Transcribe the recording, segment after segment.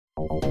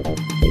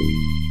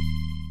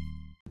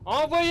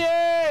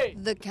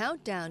Envoyez! The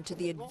countdown to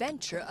the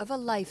adventure of a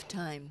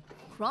lifetime,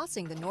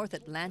 crossing the North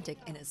Atlantic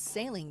in a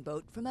sailing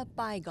boat from a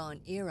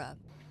bygone era.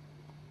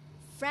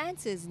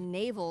 France's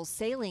naval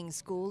sailing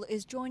school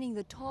is joining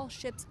the tall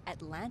ship's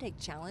Atlantic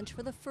challenge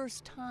for the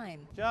first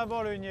time.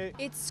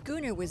 Its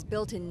schooner was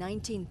built in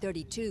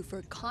 1932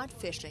 for cod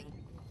fishing.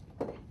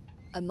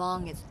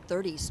 Among its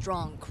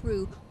 30-strong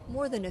crew,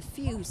 more than a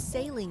few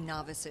sailing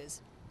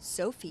novices.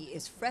 Sophie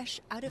is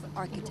fresh out of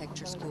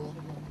architecture school.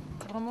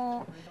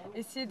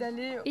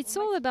 It's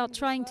all about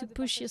trying to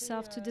push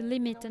yourself to the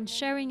limit and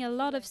sharing a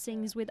lot of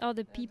things with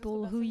other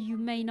people who you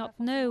may not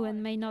know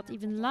and may not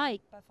even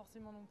like.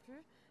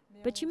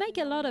 But you make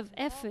a lot of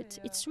effort.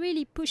 It's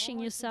really pushing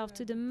yourself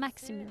to the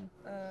maximum.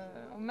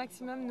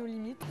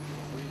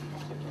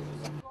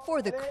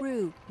 For the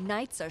crew,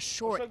 nights are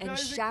short and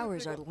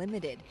showers are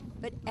limited.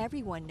 But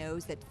everyone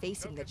knows that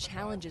facing the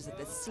challenges of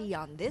the sea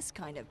on this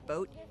kind of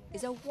boat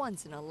is a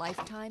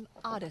once-in-a-lifetime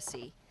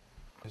odyssey.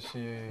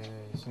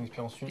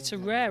 It's a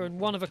rare and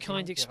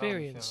one-of-a-kind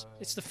experience.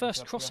 It's the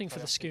first crossing for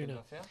the schooner.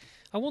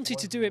 I wanted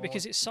to do it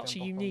because it's such a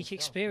unique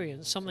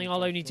experience, something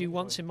I'll only do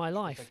once in my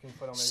life.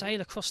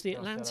 Sail across the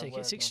Atlantic,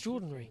 it's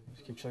extraordinary.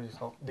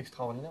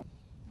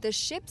 The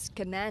ship's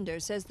commander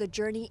says the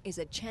journey is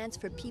a chance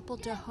for people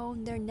to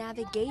hone their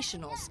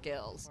navigational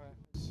skills.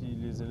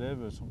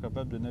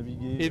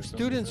 If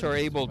students are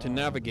able to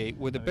navigate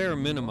with a bare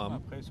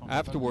minimum,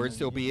 afterwards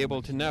they'll be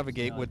able to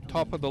navigate with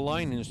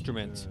top-of-the-line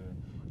instruments.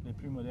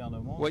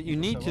 What you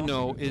need to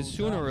know is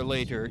sooner or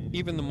later,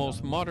 even the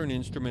most modern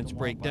instruments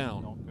break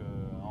down.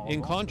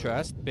 In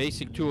contrast,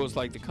 basic tools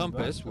like the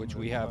compass, which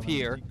we have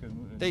here,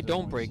 they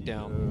don't break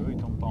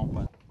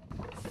down.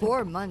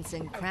 4 months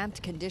in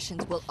cramped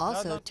conditions will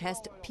also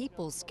test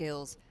people's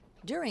skills.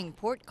 During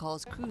port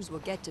calls, crews will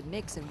get to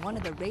mix, and one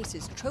of the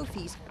race's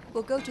trophies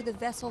will go to the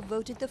vessel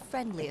voted the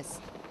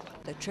friendliest.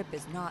 The trip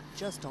is not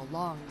just a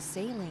long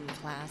sailing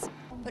class,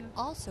 but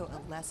also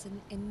a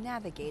lesson in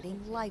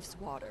navigating life's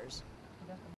waters.